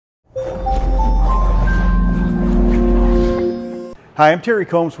Hi, I'm Terry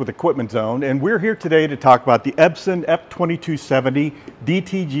Combs with Equipment Zone, and we're here today to talk about the Epson F2270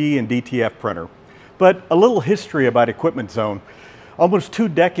 DTG and DTF printer. But a little history about Equipment Zone. Almost 2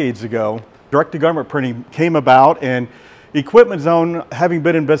 decades ago, direct-to-garment printing came about, and Equipment Zone, having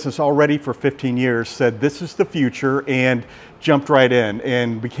been in business already for 15 years, said this is the future and jumped right in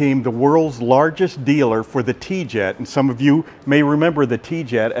and became the world's largest dealer for the T-Jet. And some of you may remember the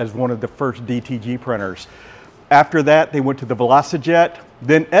T-Jet as one of the first DTG printers. After that, they went to the VelociJet.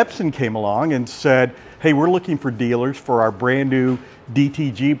 Then Epson came along and said, hey, we're looking for dealers for our brand new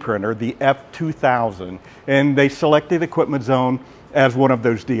DTG printer, the F2000. And they selected Equipment Zone as one of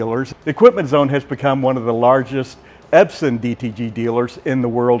those dealers. Equipment Zone has become one of the largest Epson DTG dealers in the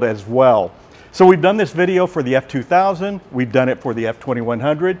world as well. So we've done this video for the F2000, we've done it for the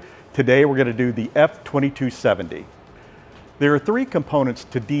F2100. Today we're going to do the F2270. There are 3 components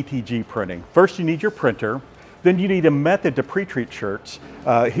to DTG printing. First, you need your printer. Then you need a method to pre-treat shirts.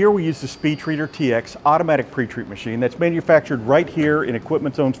 Here we use the SpeedTreater TX automatic pre-treat machine that's manufactured right here in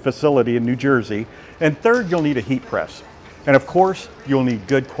Equipment Zone's facility in New Jersey. And third, you'll need a heat press. And of course, you'll need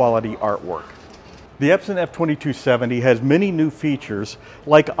good quality artwork. The Epson F2270 has many new features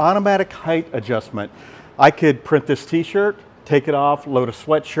like automatic height adjustment. I could print this t-shirt, take it off, load a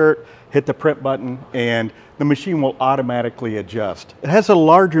sweatshirt, hit the print button, and the machine will automatically adjust. It has a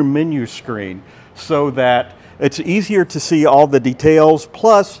larger menu screen so that it's easier to see all the details.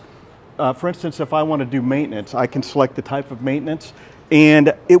 Plus, for instance, if I want to do maintenance, I can select the type of maintenance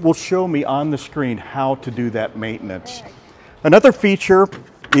and it will show me on the screen how to do that maintenance. Another feature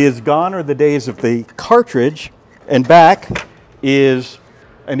is gone are the days of the cartridge, and back is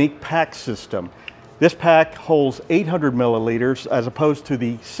an ink pack system. This pack holds 800 milliliters as opposed to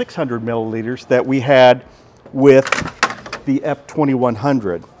the 600 milliliters that we had with the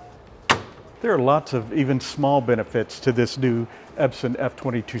F2100. There are lots of even small benefits to this new Epson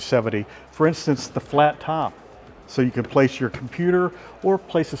F2270. For instance, the flat top, so you can place your computer or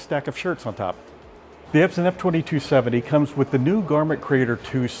place a stack of shirts on top. The Epson F2270 comes with the new Garment Creator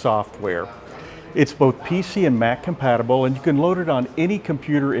 2 software. It's both PC and Mac compatible, and you can load it on any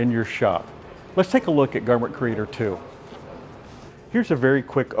computer in your shop. Let's take a look at Garment Creator 2. Here's a very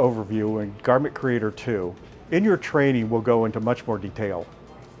quick overview in Garment Creator 2. In your training, we'll go into much more detail.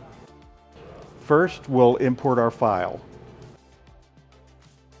 First, we'll import our file.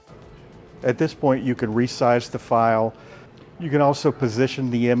 At this point, you can resize the file. You can also position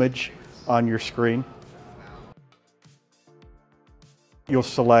the image on your screen. You'll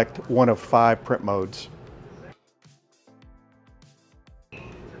select one of 5 print modes.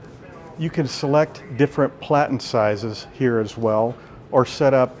 You can select different platen sizes here as well, or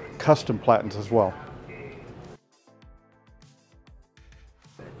set up custom platens as well.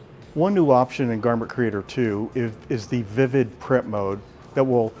 One new option in Garment Creator 2 is the vivid print mode that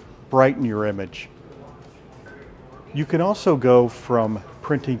will brighten your image. You can also go from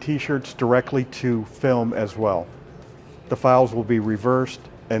printing t-shirts directly to film as well. The files will be reversed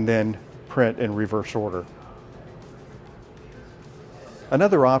and then print in reverse order.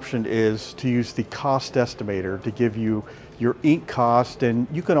 Another option is to use the cost estimator to give you your ink cost, and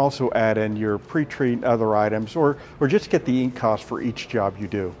you can also add in your pre-treat and other items, or just get the ink cost for each job you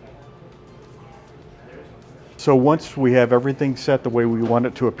do. So once we have everything set the way we want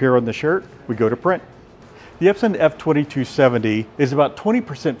it to appear on the shirt, we go to print. The Epson F2270 is about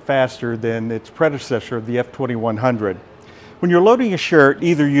 20% faster than its predecessor, the F2100. When you're loading a shirt,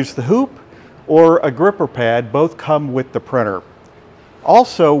 either use the hoop or a gripper pad. Both come with the printer.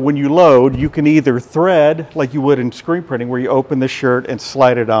 Also, when you load, you can either thread, like you would in screen printing, where you open the shirt and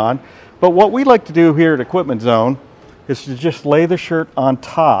slide it on. But what we like to do here at Equipment Zone is to just lay the shirt on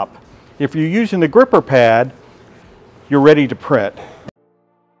top. If you're using the gripper pad, you're ready to print.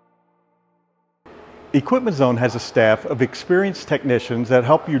 Equipment Zone has a staff of experienced technicians that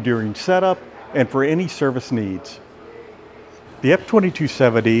help you during setup and for any service needs. The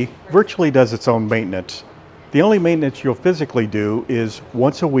F2270 virtually does its own maintenance. The only maintenance you'll physically do is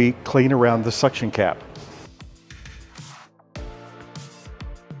once a week clean around the suction cap.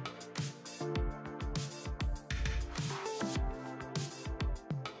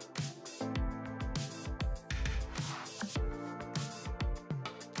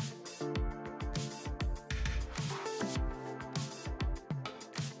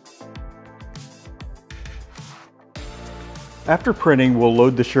 After printing, we'll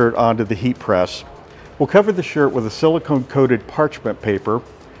load the shirt onto the heat press. We'll cover the shirt with a silicone-coated parchment paper.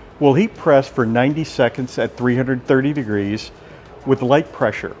 We'll heat press for 90 seconds at 330 degrees with light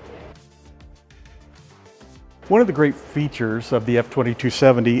pressure. One of the great features of the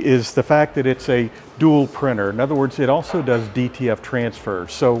F2270 is the fact that it's a dual printer. In other words, it also does DTF transfer.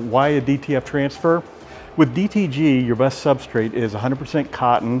 So why a DTF transfer? With DTG, your best substrate is 100%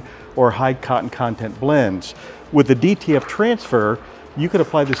 cotton or high cotton content blends. With the DTF transfer, you can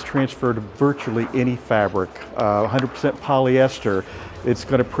apply this transfer to virtually any fabric. 100% polyester. It's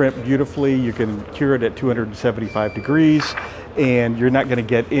going to print beautifully. You can cure it at 275 degrees, and you're not going to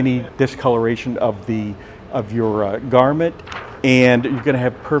get any discoloration of your garment, and you're going to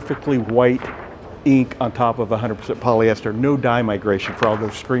have perfectly white ink on top of 100% polyester. No dye migration for all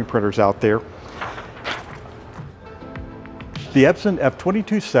those screen printers out there. The Epson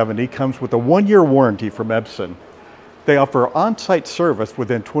F2270 comes with a 1-year warranty from Epson. They offer on-site service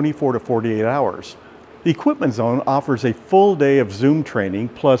within 24 to 48 hours. The Equipment Zone offers a full day of Zoom training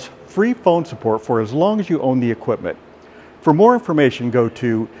plus free phone support for as long as you own the equipment. For more information, go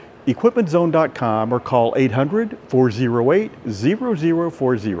to equipmentzone.com or call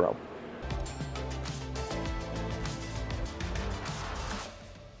 800-408-0040.